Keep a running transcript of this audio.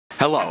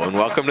Hello and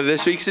welcome to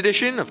this week's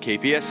edition of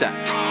Kpsn.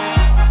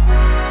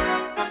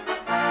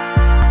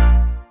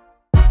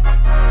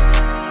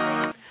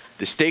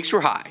 The stakes were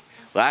high.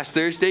 Last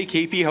Thursday,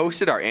 KP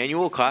hosted our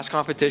annual class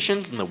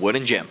competitions in the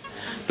wooden gym.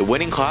 The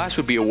winning class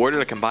would be awarded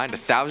a combined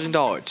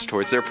 $1,000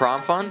 towards their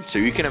prom fund, so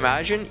you can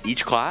imagine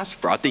each class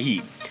brought the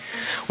heat.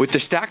 With the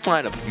stacked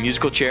lineup of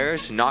musical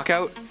chairs,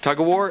 knockout,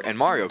 tug-of-war, and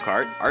Mario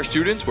Kart, our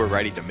students were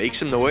ready to make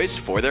some noise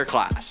for their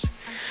class.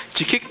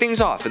 To kick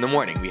things off in the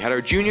morning, we had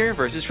our junior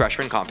versus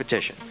freshman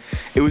competition.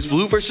 It was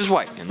blue versus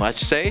white, and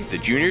let's say the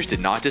juniors did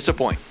not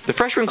disappoint. The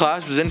freshman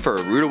class was in for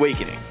a rude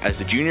awakening, as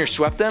the juniors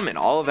swept them in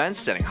all events,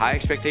 setting high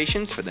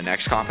expectations for the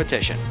next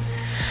competition.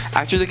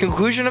 After the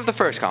conclusion of the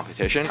first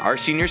competition, our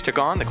seniors took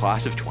on the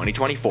class of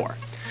 2024.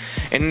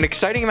 In an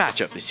exciting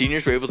matchup, the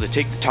seniors were able to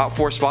take the top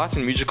 4 spots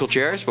in musical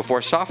chairs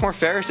before sophomore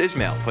Ferris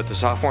Ismail put the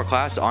sophomore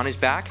class on his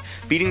back,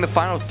 beating the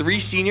final 3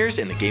 seniors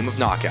in the game of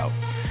knockout.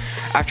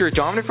 After a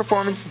dominant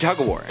performance in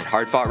tug-of-war and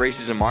hard-fought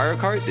races in Mario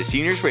Kart, the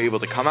seniors were able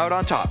to come out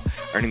on top,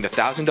 earning the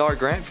 $1,000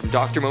 grant from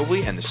Dr.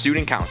 Mobley and the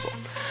Student Council.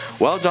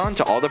 Well done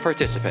to all the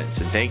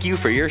participants, and thank you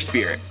for your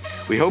spirit.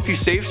 We hope you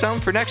save some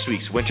for next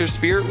week's Winter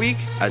Spirit Week,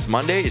 as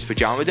Monday is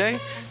Pajama Day,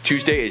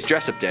 Tuesday is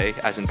Dress-Up Day,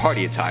 as in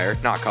party attire,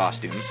 not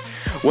costumes,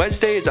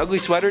 Wednesday is Ugly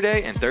Sweater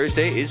Day, and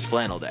Thursday is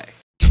Flannel Day.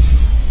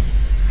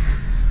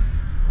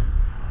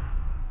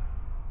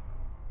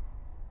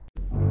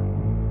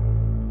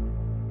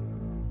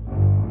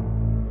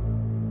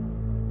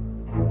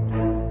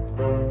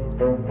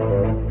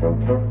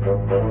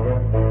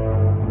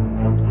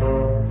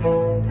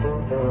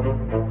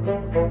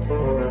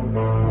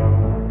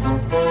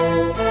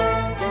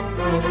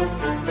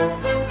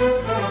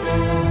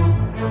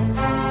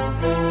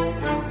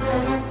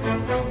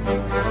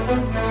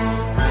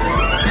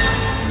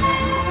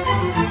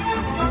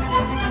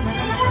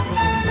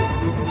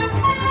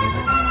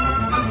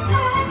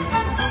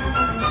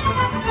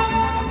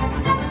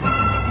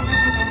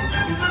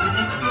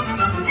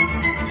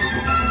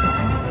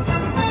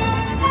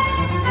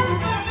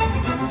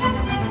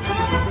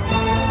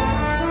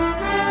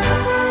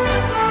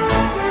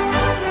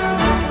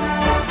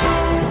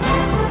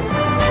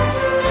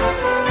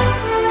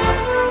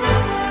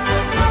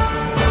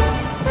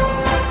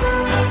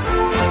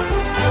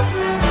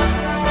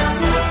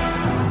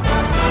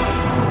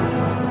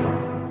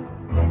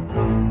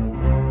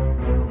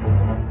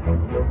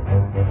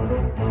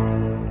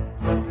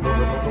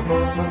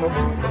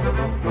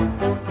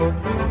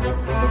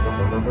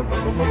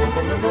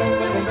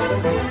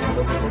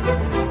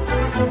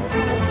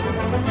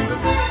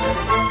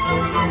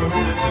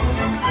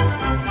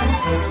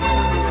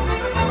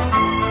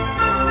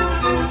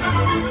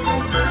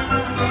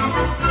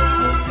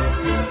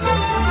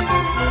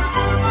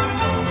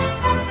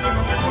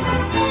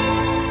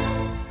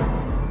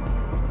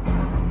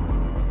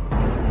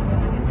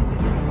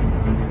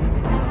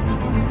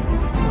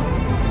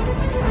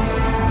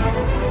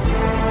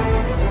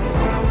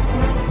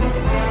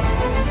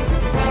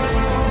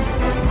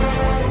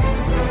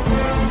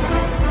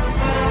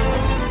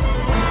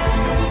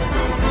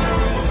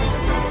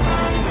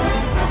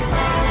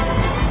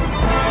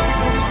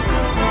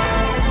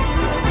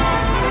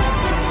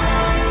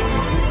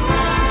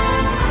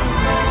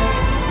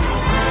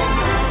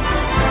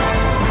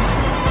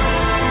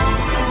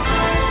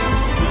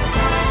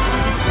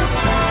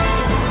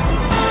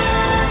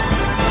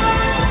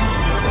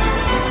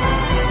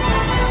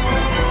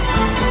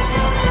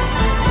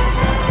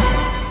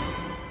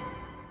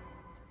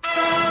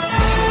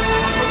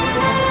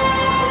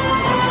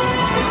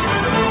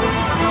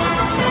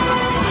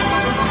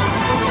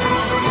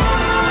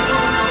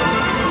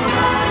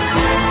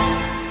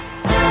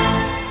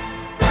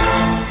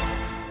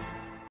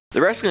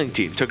 The wrestling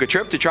team took a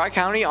trip to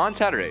Tri-County on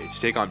Saturday to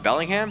take on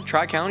Bellingham,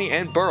 Tri-County,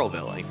 and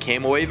Burrillville and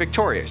came away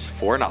victorious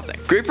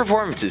 4-0. Great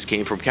performances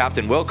came from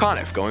Captain Will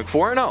Conniff, going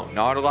 4-0,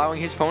 not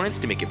allowing his opponents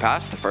to make it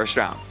past the first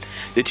round.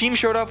 The team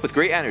showed up with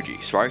great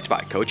energy, sparked by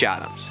Coach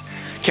Adams.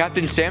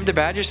 Captain Sam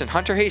DeBadges and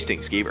Hunter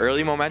Hastings gave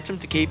early momentum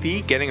to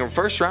KP, getting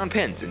first round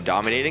pins and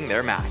dominating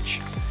their match.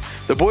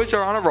 The boys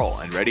are on a roll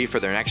and ready for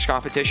their next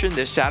competition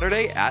this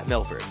Saturday at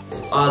Milford.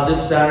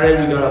 This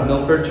Saturday we got a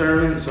Milford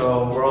tournament,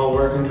 so we're all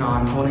working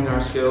on honing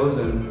our skills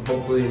and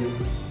hopefully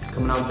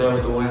coming out there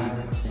with a win.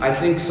 I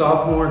think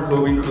sophomore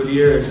Kobe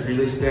Cloutier is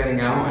really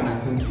standing out, and I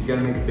think he's going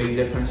to make a big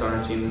difference on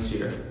our team this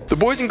year. The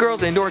boys and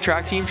girls indoor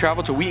track team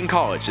traveled to Wheaton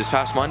College this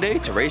past Monday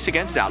to race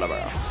against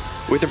Attleboro.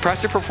 With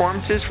impressive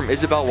performances from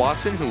Isabel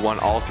Watson, who won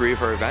all 3 of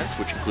her events,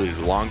 which included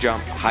long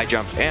jump, high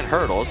jump, and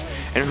hurdles,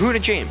 and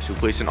Huna James, who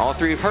placed in all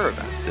 3 of her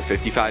events, the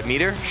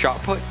 55-meter,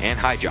 shot put, and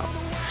high jump.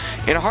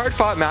 In a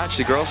hard-fought match,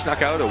 the girls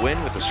snuck out a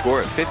win with a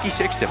score of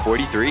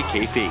 56-43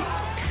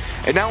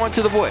 KP. And now on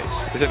to the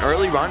boys. With an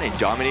early run and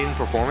dominating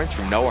performance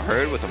from Noah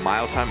Hurd with a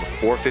mile time of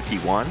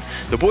 4:51,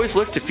 the boys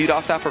look to feed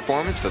off that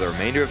performance for the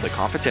remainder of the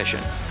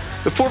competition.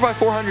 The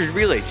 4x400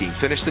 relay team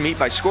finished the meet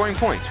by scoring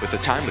points with a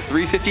time of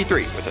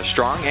 3:53 with a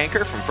strong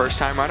anchor from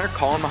first-time runner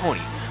Colin Mahoney,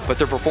 but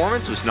their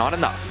performance was not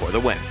enough for the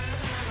win.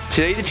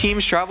 Today the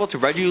teams travel to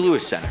Reggie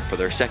Lewis Center for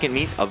their second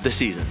meet of the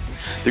season.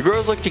 The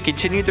girls look to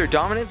continue their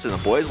dominance and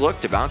the boys look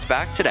to bounce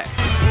back today.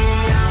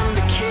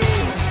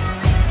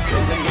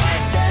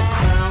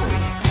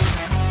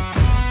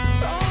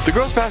 The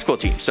girls basketball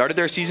team started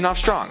their season off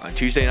strong on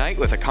Tuesday night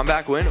with a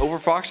comeback win over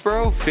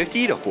Foxborough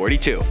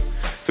 50-42.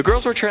 The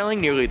girls were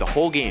trailing nearly the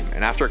whole game,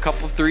 and after a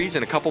couple of threes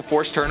and a couple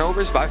forced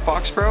turnovers by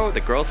Foxborough,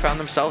 the girls found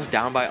themselves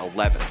down by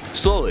 11.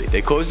 Slowly,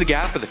 they closed the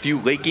gap with a few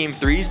late game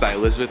threes by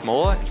Elizabeth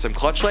Mola and some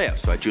clutch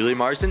layups by Julie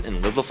Marsden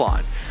and Liv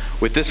LaFawn.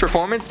 With this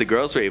performance, the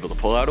girls were able to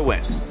pull out a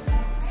win.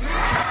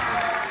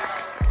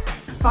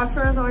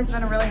 Foxborough has always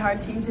been a really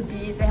hard team to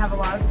beat. They have a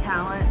lot of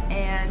talent,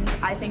 and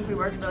I think we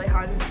worked really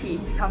hard as a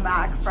team to come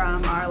back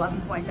from our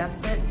 11-point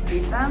deficit to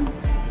beat them.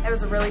 It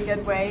was a really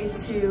good way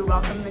to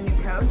welcome the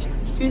new coach.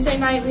 Tuesday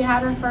night we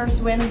had our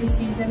first win of the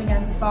season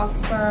against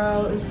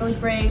Foxborough. It was really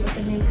great with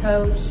the new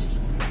coach.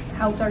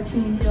 Helped our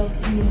team feel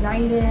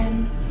united.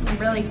 I'm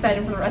really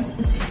excited for the rest of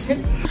the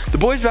season. The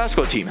boys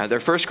basketball team had their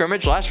first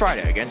scrimmage last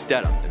Friday against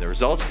Dedham, and the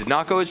results did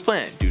not go as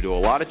planned due to a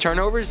lot of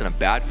turnovers and a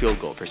bad field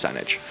goal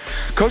percentage.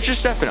 Coach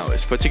Stefano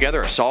has put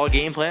together a solid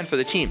game plan for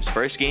the team's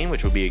first game,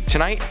 which will be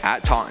tonight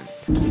at Taunton.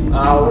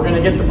 We're going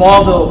to get the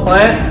ball to the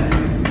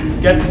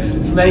plant, get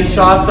as many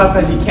shots up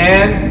as you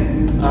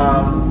can,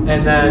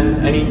 and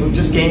then we're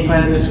just game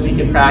planning this week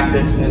in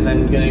practice, and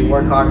then going to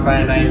work hard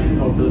Friday night and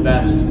hope for the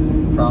best.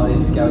 Probably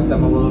scout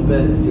them a little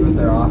bit, see what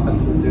their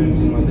offense is doing,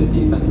 see what their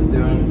defense is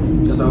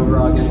doing. Just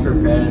overall getting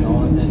prepared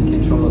and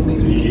control the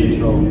things we can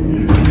control.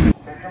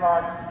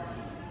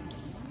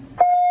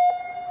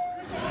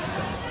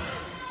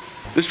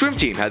 The swim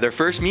team had their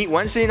first meet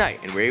Wednesday night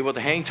and were able to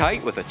hang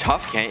tight with a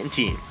tough Canton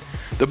team.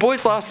 The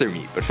boys lost their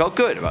meet, but felt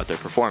good about their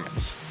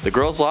performance. The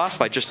girls lost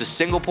by just a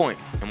single point,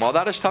 and while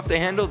that is tough to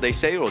handle, they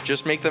say it will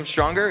just make them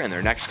stronger in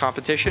their next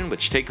competition,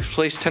 which takes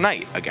place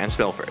tonight against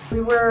Milford.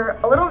 We were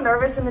a little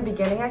nervous in the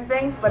beginning, I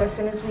think, but as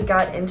soon as we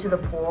got into the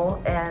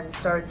pool and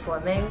started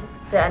swimming,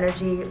 the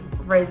energy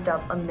raised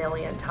up a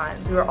million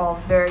times. We were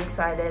all very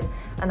excited,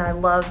 and I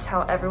loved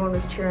how everyone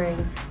was cheering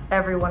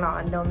everyone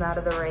on, no matter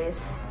the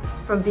race.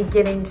 From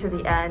beginning to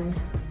the end,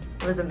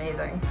 it was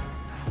amazing.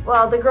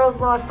 Well, the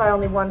girls lost by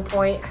only 1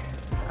 point.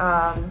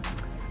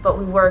 But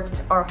we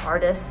worked our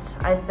hardest.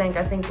 I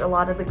think a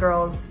lot of the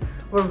girls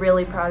were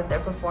really proud of their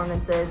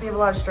performances. We have a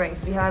lot of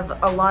strengths. We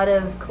have a lot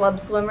of club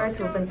swimmers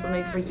who have been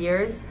swimming for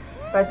years,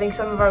 but I think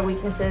some of our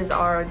weaknesses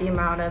are the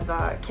amount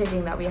of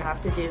kicking that we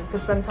have to do,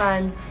 because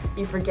sometimes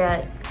you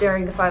forget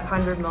during the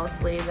 500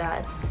 mostly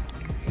that,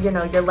 you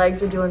know, your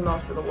legs are doing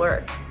most of the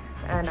work.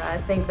 And I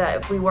think that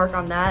if we work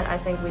on that, I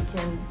think we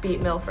can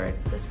beat Milford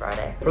this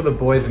Friday. For the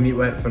boys, the meet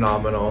went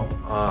phenomenal.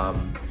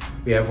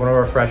 We have one of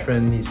our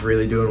freshmen, he's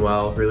really doing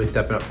well, really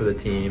stepping up for the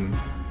team.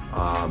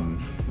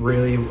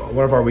 Really,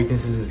 one of our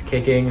weaknesses is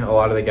kicking. A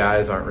lot of the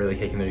guys aren't really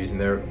kicking, they're using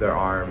their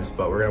arms,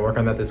 but we're gonna work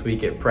on that this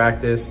week at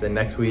practice and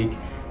next week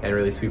and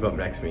really sweep up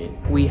next meet.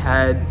 We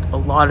had a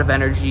lot of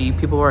energy.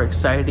 People were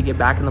excited to get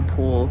back in the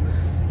pool.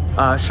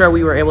 Sure,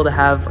 we were able to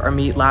have our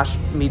meets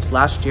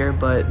last year,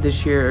 but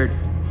this year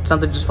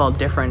something just felt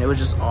different. It was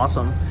just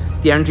awesome.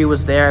 The energy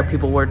was there.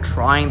 People were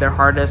trying their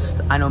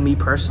hardest. I know me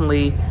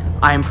personally,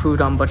 I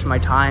improved on a bunch of my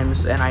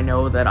times, and I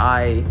know that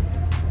I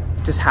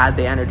just had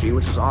the energy,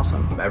 which was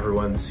awesome.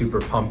 Everyone's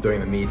super pumped during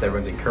the meets.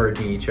 Everyone's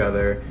encouraging each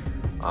other.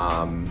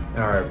 And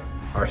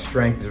our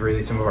strength is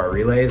really some of our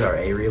relays. Our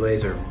A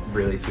relays are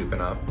really sweeping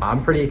up.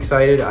 I'm pretty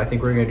excited. I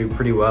think we're gonna do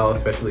pretty well,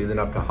 especially leading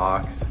up to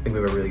Hawks. I think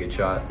we have a really good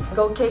shot.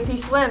 Go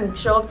Kpsn,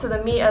 show up to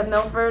the meet at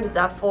Milford, it's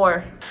at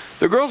 4.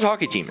 The girls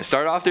hockey team has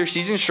started off their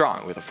season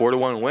strong with a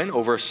 4-1 win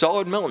over a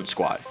solid Milton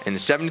squad and a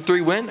 7-3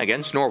 win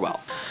against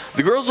Norwell.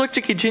 The girls look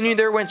to continue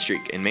their win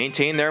streak and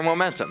maintain their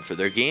momentum for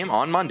their game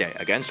on Monday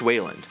against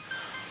Wayland.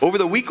 Over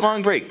the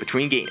week-long break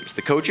between games,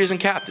 the coaches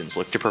and captains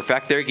look to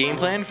perfect their game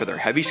plan for their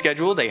heavy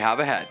schedule they have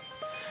ahead.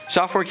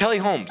 Sophomore Kelly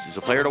Holmes is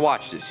a player to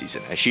watch this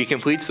season as she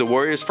completes the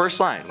Warriors' first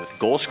line with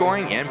goal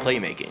scoring and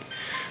playmaking.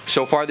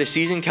 So far this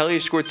season, Kelly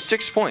has scored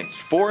 6 points,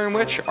 4 in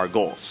which are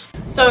goals.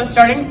 So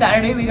starting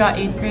Saturday, we got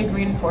 8th grade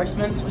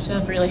reinforcements, which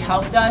have really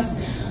helped us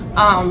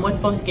with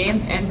both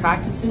games and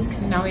practices,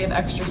 because now we have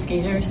extra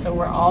skaters, so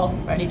we're all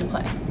ready to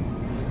play,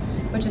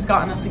 which has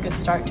gotten us a good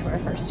start to our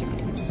first 2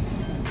 games.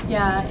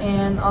 Yeah,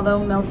 and although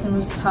Milton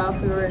was tough,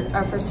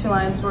 our first 2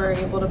 lines were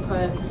able to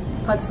put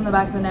pucks in the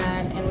back of the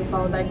net, and we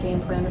followed that game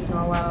plan with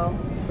Norwell,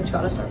 which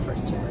got us our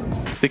first 2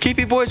 wins. The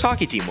KP boys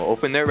hockey team will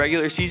open their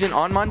regular season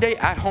on Monday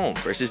at home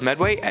versus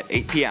Medway at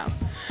 8 p.m.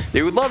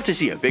 They would love to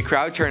see a big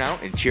crowd turn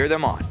out and cheer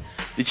them on.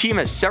 The team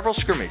has several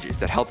scrimmages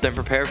that help them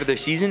prepare for their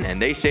season,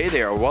 and they say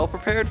they are well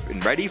prepared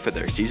and ready for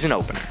their season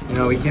opener. You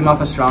know, we came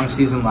off a strong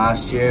season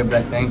last year, but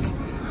I think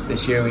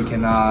this year we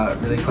can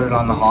really put it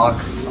on the Hawk.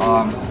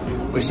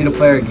 We just need to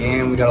play our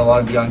game. We got a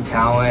lot of young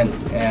talent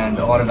and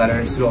a lot of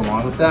veterans to go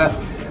along with that.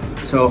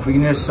 So if we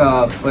can just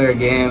play our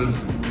game,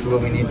 do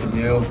what we need to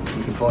do,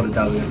 we can pull it a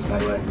W against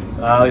Medway.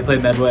 We play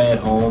Medway at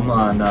home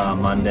on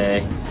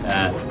Monday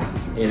at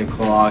 8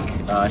 o'clock.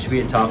 Should be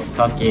a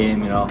tough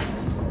game, you know.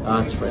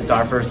 It's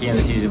our first game of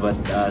the season, but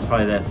it's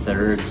probably the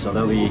third, so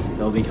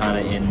they'll be kind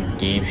of in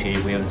game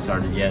shape. We haven't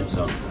started yet,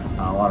 so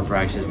a lot of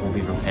practices. We'll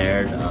be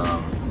prepared.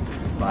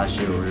 Last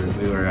year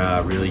we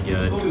were really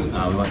good. We went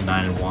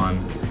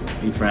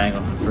 9-1. Beat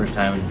Franklin for the first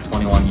time in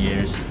 21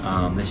 years.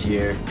 This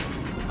year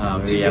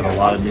we have a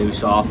lot of new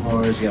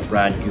sophomores. We have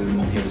Brad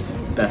Gooden. He was the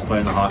best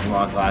player in the Hockey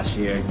Mock last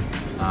year.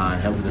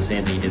 And he'll do the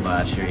same thing he did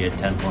last year. He had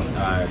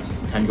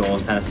 10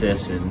 goals, 10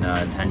 assists in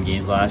 10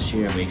 games last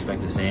year, and we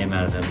expect the same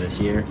out of him this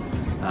year.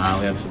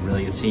 We have some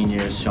really good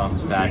seniors, Sean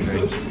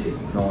Fitzpatrick,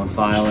 Nolan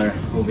Filer.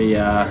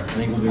 I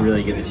think we'll be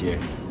really good this year.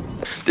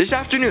 This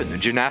afternoon, the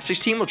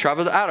gymnastics team will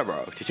travel to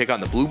Attleboro to take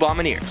on the Blue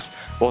Bombardiers.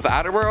 Both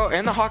Attleboro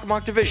and the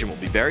Hockomock division will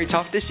be very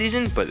tough this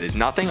season, but there's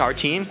nothing our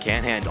team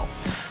can't handle.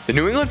 The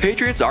New England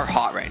Patriots are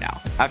hot right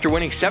now. After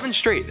winning 7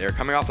 straight, they are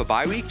coming off a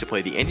bye week to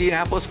play the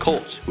Indianapolis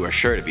Colts, who are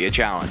sure to be a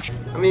challenge.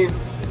 I mean,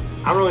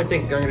 I don't really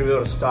think they're going to be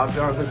able to stop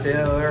Jonathan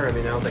Taylor. I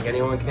mean, I don't think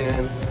anyone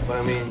can. But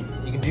I mean,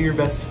 you can do your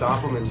best to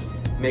stop him and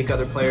make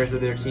other players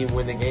of their team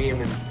win the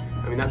game. And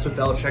I mean, that's what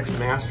Belichick's the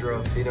master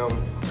of. You know,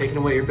 taking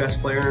away your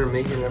best player and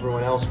making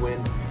everyone else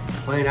win,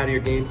 playing out of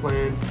your game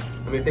plan.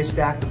 I mean, if they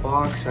stack the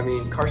box, I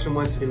mean, Carson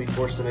Wentz is going to be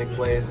forced to make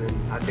plays,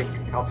 and I think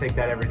I'll take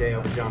that every day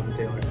over Jonathan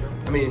Taylor.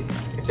 I mean,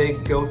 if they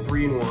go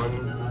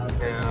 3-1,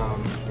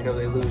 and you know,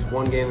 they lose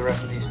one game the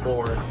rest of these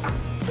 4,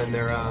 then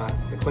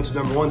they clinch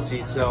the #1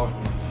 seed. So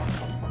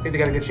I think they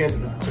got a good chance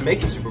to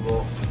make the Super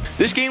Bowl.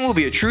 This game will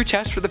be a true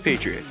test for the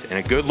Patriots and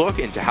a good look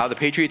into how the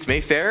Patriots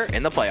may fare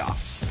in the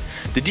playoffs.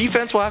 The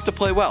defense will have to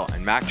play well,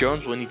 and Mac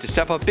Jones will need to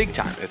step up big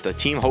time if the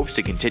team hopes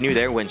to continue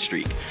their win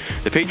streak.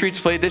 The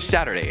Patriots play this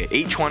Saturday at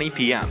 8:20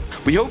 p.m.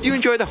 We hope you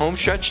enjoy the home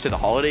stretch to the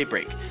holiday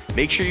break.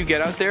 Make sure you get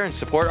out there and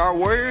support our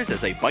Warriors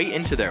as they bite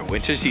into their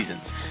winter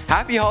seasons.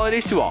 Happy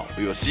holidays to all.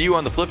 We will see you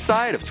on the flip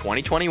side of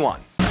 2021.